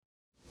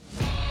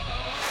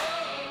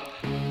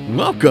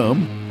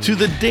Welcome to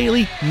the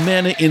Daily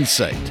Manna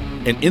Insight,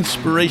 an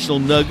inspirational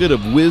nugget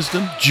of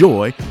wisdom,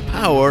 joy,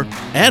 power,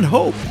 and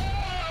hope.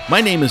 My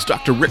name is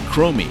Dr. Rick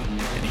Cromie,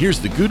 and here's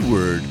the good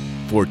word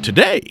for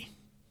today.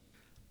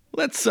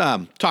 Let's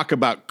talk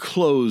about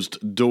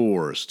closed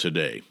doors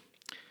today.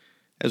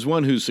 As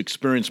one who's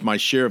experienced my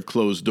share of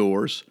closed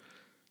doors,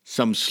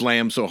 some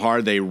slammed so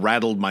hard they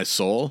rattled my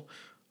soul,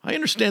 I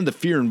understand the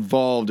fear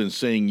involved in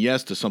saying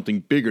yes to something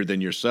bigger than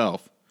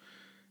yourself.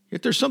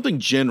 Yet there's something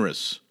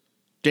generous,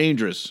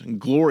 dangerous, and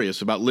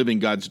glorious about living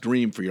God's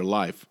dream for your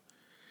life.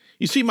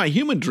 You see, my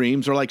human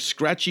dreams are like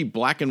scratchy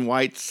black and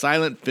white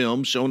silent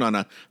film shown on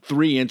a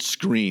 3-inch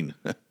screen.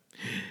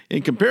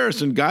 In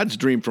comparison, God's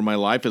dream for my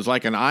life is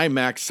like an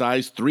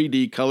IMAX-sized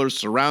 3D color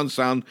surround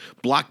sound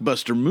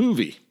blockbuster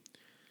movie.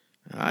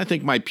 I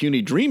think my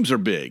puny dreams are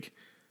big,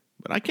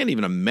 but I can't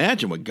even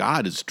imagine what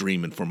God is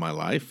dreaming for my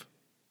life.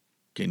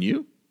 Can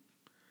you?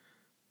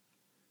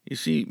 You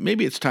see,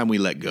 maybe it's time we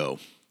let go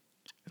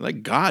and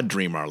let God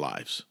dream our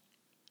lives.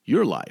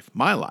 Your life,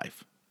 my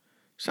life.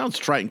 Sounds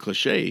trite and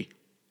cliche,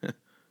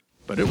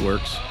 but it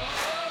works.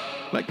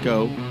 Let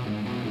go,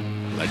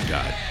 let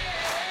God.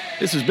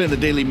 This has been the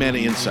Daily Manna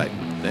Insight.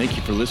 Thank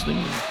you for listening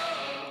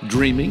and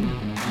dreaming.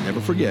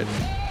 Never forget,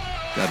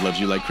 God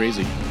loves you like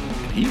crazy,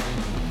 and He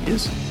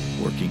is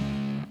working.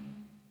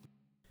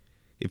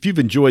 If you've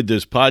enjoyed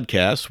this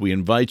podcast, we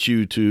invite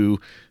you to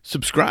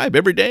subscribe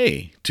every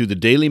day to the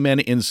Daily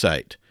Manna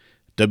Insight,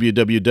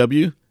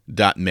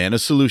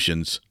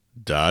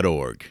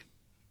 www.mannasolutions.org.